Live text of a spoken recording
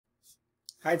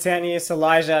Hi Tanya, it's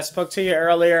Elijah. I spoke to you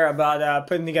earlier about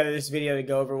putting together this video to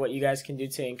go over what you guys can do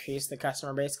to increase the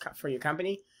customer base for your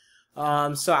company.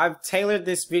 So I've tailored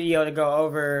this video to go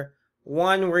over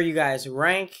one, where you guys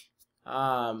rank,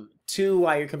 two,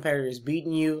 why your competitor is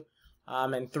beating you,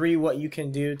 and three, what you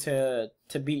can do to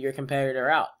beat your competitor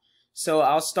out. So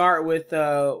I'll start with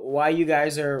why you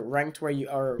guys are ranked where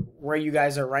you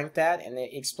guys are ranked at, and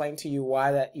explain to you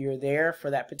why that you're there for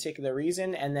that particular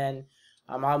reason, and then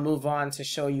I'll move on to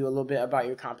show you a little bit about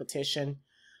your competition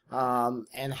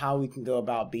and how we can go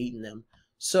about beating them.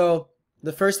 So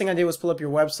the first thing I did was pull up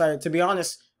your website. To be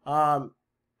honest,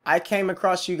 I came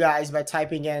across you guys by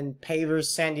typing in Pavers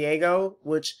San Diego,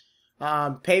 which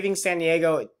paving San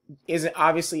Diego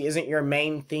isn't your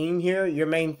main theme here. Your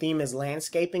main theme is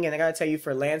landscaping, and I gotta tell you,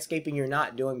 for landscaping, you're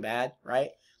not doing bad,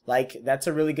 right? Like, that's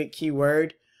a really good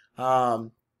keyword.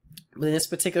 But in this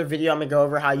particular video, I'm going to go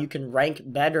over how you can rank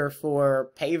better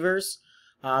for pavers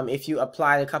if you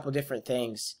apply a couple different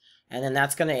things. And then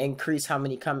that's going to increase how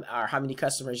many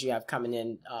customers you have coming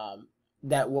in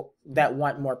that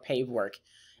want more pave work.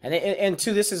 And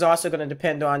two, this is also going to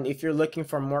depend on if you're looking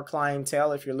for more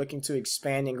clientele, if you're looking to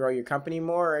expand and grow your company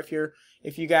more, or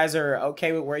if you guys are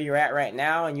okay with where you're at right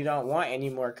now and you don't want any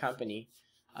more company.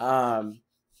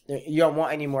 You don't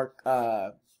want any more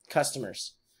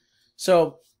customers.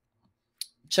 So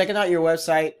checking out your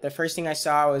website, the first thing I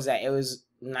saw was that it was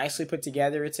nicely put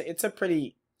together. It's a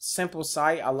pretty simple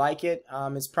site. I like it.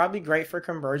 It's probably great for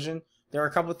conversion. There are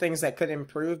a couple of things that could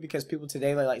improve because people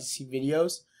today, they like to see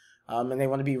videos, and they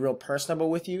want to be real personable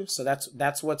with you. So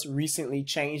that's what's recently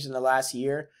changed in the last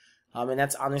year, and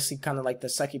that's honestly kind of like the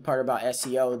sucky part about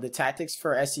SEO. The tactics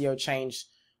for SEO change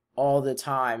all the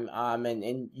time,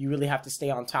 and you really have to stay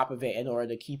on top of it in order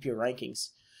to keep your rankings.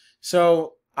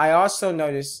 So I also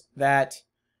noticed that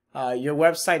your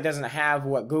website doesn't have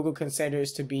what Google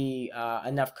considers to be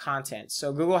enough content.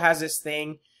 So Google has this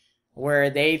thing where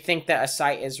they think that a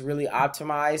site is really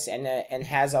optimized and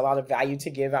has a lot of value to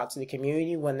give out to the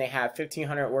community when they have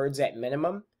 1,500 words at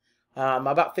minimum,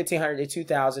 about 1,500 to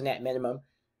 2,000 at minimum,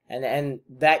 and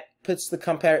that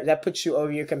puts you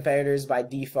over your competitors by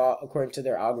default according to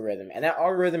their algorithm. And that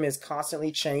algorithm is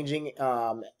constantly changing.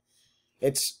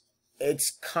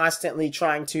 It's constantly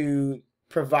trying to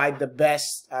provide the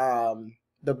best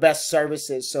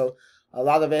services. So a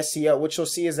lot of SEO, what you'll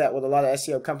see is that with a lot of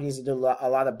SEO companies, they do a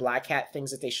lot of black hat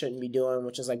things that they shouldn't be doing,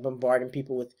 which is like bombarding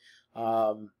people with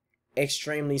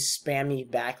extremely spammy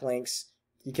backlinks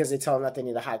because they tell them that they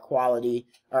need a high quality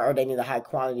or they need a high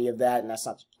quantity of that, and that's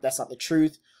not the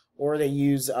truth. Or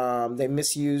they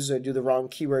misuse or do the wrong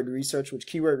keyword research, which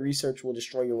keyword research will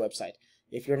destroy your website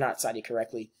if you're not cited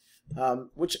correctly.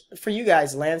 Which for you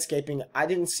guys, landscaping, I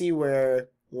didn't see where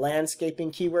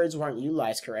landscaping keywords weren't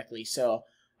utilized correctly. So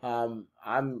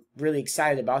I'm really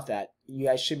excited about that. You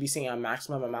guys should be seeing a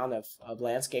maximum amount of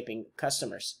landscaping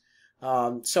customers.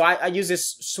 So I use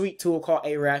this sweet tool called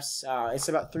Ahrefs. It's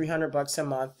about $300 a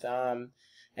month,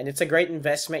 and it's a great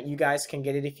investment. You guys can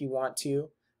get it if you want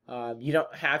to. You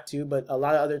don't have to, but a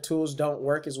lot of other tools don't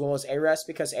work as well as Ahrefs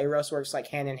because Ahrefs works like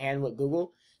hand in hand with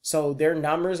Google. So their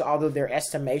numbers, although they're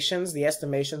estimations, the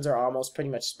estimations are almost pretty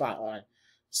much spot on.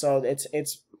 So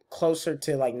it's closer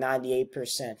to like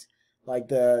 98%. Like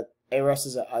the Ahrefs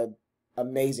is a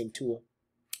amazing tool.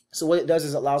 So what it does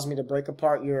is it allows me to break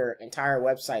apart your entire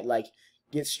website, like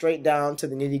get straight down to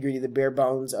the nitty-gritty, the bare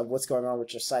bones of what's going on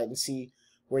with your site and see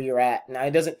where you're at. Now,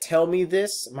 it doesn't tell me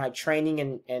this. My training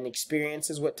and experience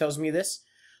is what tells me this.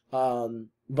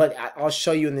 But I'll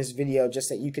show you in this video just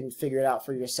that you can figure it out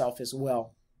for yourself as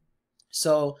well.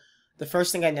 So the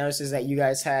first thing I noticed is that you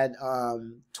guys had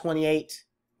 28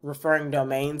 referring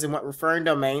domains, and what referring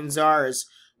domains are is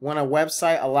when a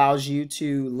website allows you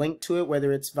to link to it,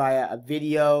 whether it's via a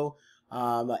video,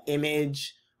 an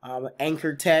image,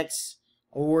 anchor text,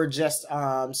 or just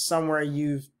somewhere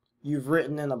you've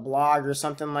written in a blog or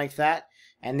something like that,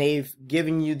 and they've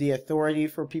given you the authority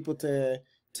for people to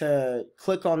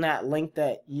click on that link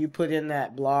that you put in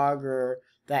that blog or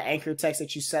that anchor text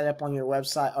that you set up on your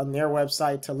website, on their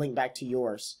website, to link back to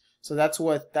yours. So that's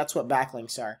what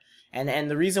backlinks are.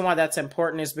 And the reason why that's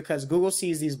important is because Google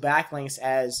sees these backlinks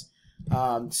as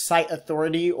site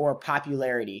authority or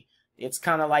popularity. It's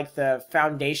kind of like the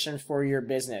foundation for your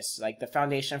business, like the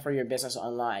foundation for your business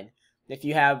online. If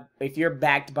you're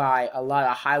backed by a lot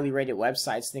of highly rated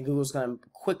websites, then Google's going to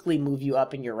quickly move you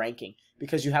up in your ranking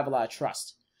because you have a lot of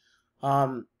trust.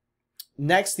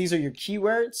 Next, these are your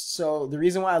keywords. So the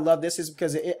reason why I love this is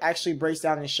because it actually breaks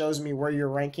down and shows me where you're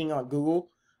ranking on Google.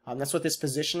 That's what this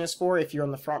position is for. If you're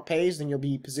on the front page, then you'll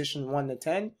be position 1 to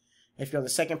 10. If you're on the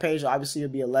second page, obviously you'll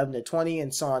be 11 to 20,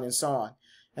 and so on and so on.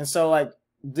 And so, like,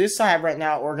 this I have right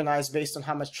now organized based on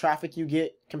how much traffic you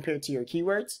get compared to your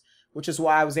keywords, which is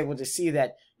why I was able to see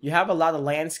that you have a lot of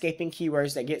landscaping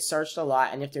keywords that get searched a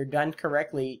lot, and if they're done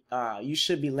correctly, you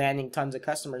should be landing tons of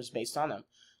customers based on them.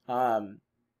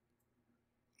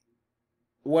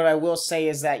 What I will say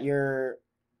is that your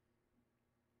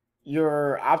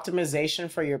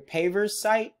optimization for your pavers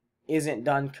site isn't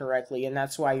done correctly, and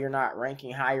that's why you're not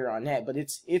ranking higher on that. But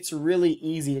it's really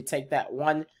easy to take that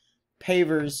one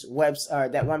pavers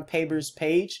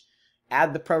page,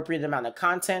 add the appropriate amount of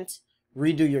content,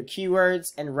 redo your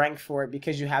keywords, and rank for it,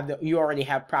 because you already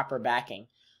have proper backing.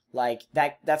 Like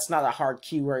that's not a hard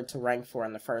keyword to rank for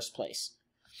in the first place.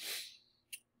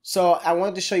 So I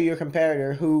wanted to show you a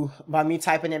competitor who, by me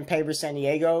typing in pavers San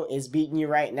Diego, is beating you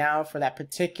right now for that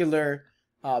particular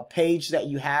page that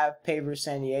you have, pavers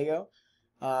San Diego.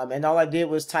 And all I did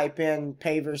was type in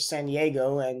pavers San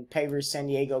Diego, and pavers San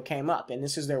Diego came up, and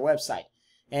this is their website.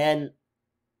 And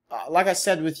like I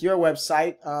said with your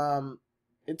website,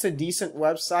 it's a decent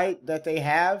website that they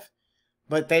have,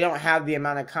 but they don't have the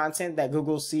amount of content that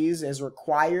Google sees as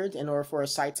required in order for a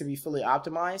site to be fully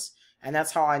optimized. And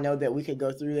that's how I know that we could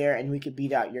go through there and we could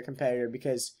beat out your competitor,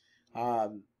 because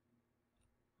they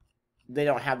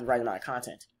don't have the right amount of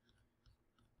content.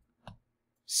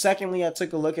 Secondly, I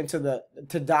took a look into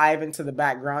to dive into the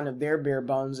background of their bare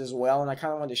bones as well, and I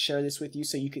kind of wanted to share this with you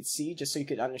so you could see, just so you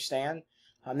could understand.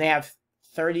 They have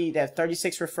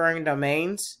 36 referring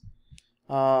domains,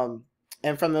 and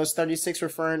from those 36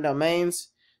 referring domains,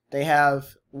 they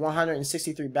have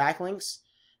 163 backlinks.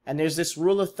 And there's this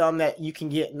rule of thumb that you can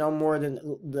get no more than,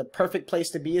 the perfect place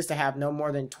to be is to have no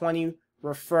more than 20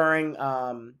 referring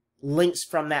links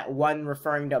from that one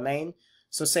referring domain.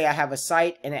 So say I have a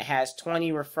site and it has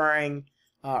 20 referring,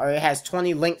 or it has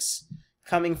 20 links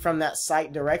coming from that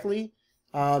site directly,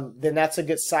 then that's a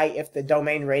good site if the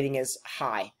domain rating is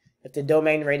high. If the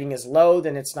domain rating is low,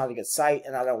 then it's not a good site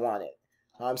and I don't want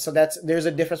it. So there's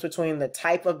a difference between the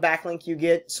type of backlink you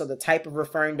get, so the type of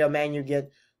referring domain you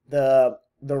get,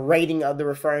 the rating of the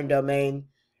referring domain,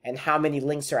 and how many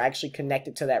links are actually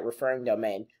connected to that referring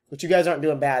domain, which you guys aren't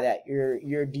doing bad at.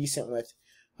 You're decent with.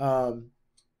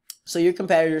 So your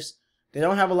competitors, they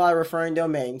don't have a lot of referring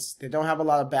domains, they don't have a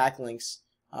lot of backlinks,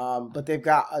 but they've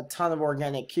got a ton of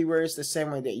organic keywords the same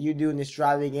way that you do, and it's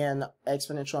driving in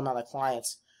exponential amount of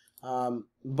clients.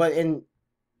 But in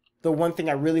the one thing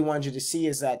I really wanted you to see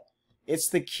is that it's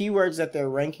the keywords that they're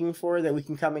ranking for that we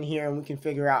can come in here and we can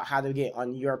figure out how to get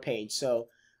on your page. So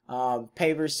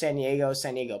pavers San Diego,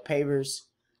 San Diego pavers,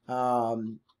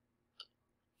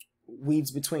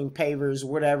 weeds between pavers,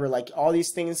 whatever, like all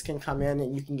these things can come in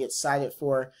and you can get cited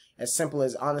for, as simple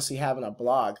as honestly having a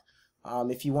blog.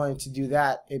 If you wanted to do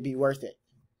that, it'd be worth it.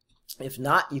 If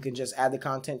not, you can just add the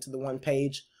content to the one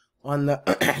page on the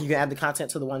you can add the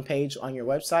content to the one page on your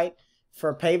website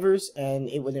for pavers, and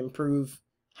it would improve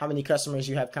how many customers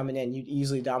you have coming in. You'd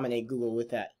easily dominate Google with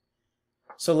that.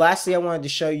 So lastly, I wanted to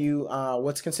show you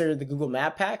what's considered the Google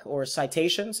Map Pack, or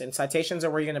citations. And citations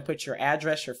are where you're going to put your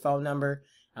address, your phone number,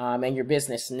 and your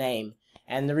business name.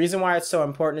 And the reason why it's so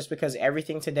important is because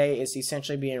everything today is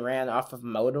essentially being ran off of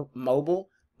mobile.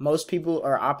 Most people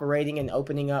are operating and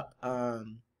opening up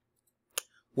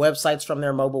websites from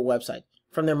their mobile website,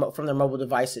 from their mobile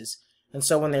devices. And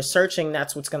so when they're searching,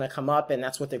 that's what's going to come up, and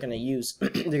that's what they're going to use. They're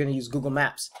going to use Google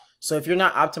Maps. So if you're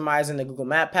not optimizing the Google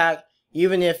Map Pack,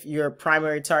 even if your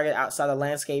primary target outside of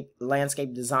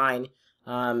landscape design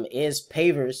is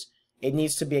pavers, it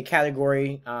needs to be a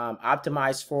category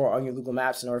optimized for on your Google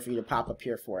Maps in order for you to pop up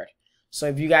here for it. So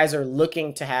if you guys are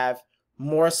looking to have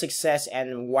more success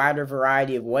and a wider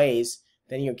variety of ways,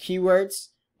 then your keywords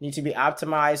need to be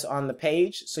optimized on the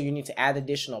page. So you need to add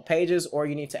additional pages, or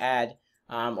you need to add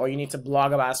or you need to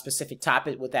blog about a specific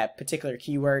topic with that particular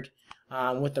keyword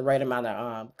with the right amount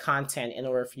of content in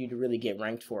order for you to really get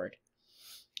ranked for it.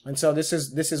 And so this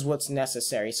is what's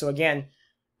necessary. So again,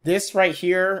 this right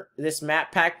here, this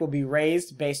map pack will be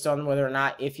raised based on whether or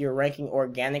not if you're ranking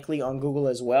organically on Google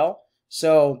as well.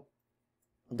 So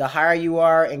the higher you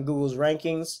are in Google's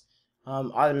rankings,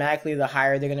 automatically the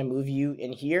higher they're going to move you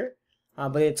in here.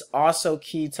 But it's also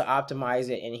key to optimize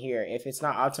it in here. If it's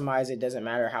not optimized, it doesn't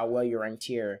matter how well you're ranked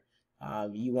here.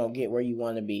 You won't get where you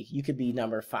want to be. You could be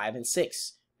number 5 and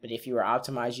 6, but if you were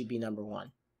optimized, you'd be number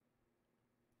 1.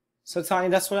 So Tanya,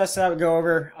 that's what I said I would go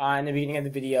over in the beginning of the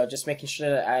video, just making sure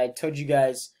that I told you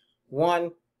guys,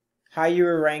 1, how you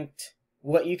were ranked,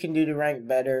 what you can do to rank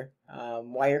better,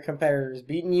 why your competitor is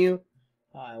beating you,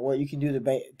 what you can do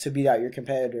to beat out your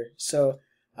competitor. So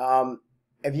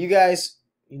if you guys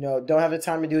don't have the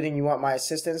time to do it and you want my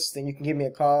assistance, then you can give me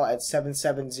a call at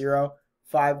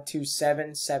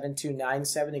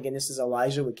 527-7297. Again, this is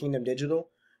Elijah with Kingdom Digital.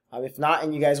 If not,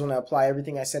 and you guys want to apply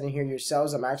everything I said in here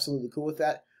yourselves, I'm absolutely cool with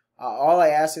that. All I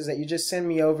ask is that you just send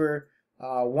me over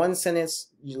one sentence.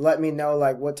 You let me know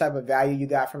like what type of value you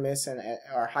got from this, and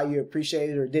or how you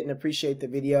appreciated or didn't appreciate the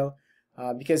video.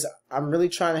 Because I'm really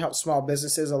trying to help small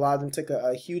businesses. A lot of them took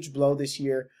a huge blow this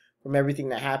year from everything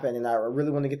that happened, and I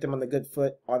really want to get them on a good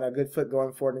foot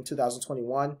going forward in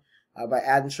 2021 by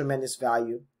adding tremendous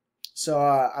value. So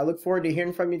I look forward to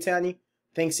hearing from you, Tani.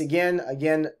 Thanks again.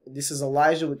 Again, this is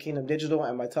Elijah with Kingdom Digital,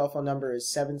 and my telephone number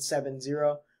is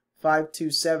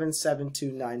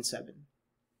 770-527-7297.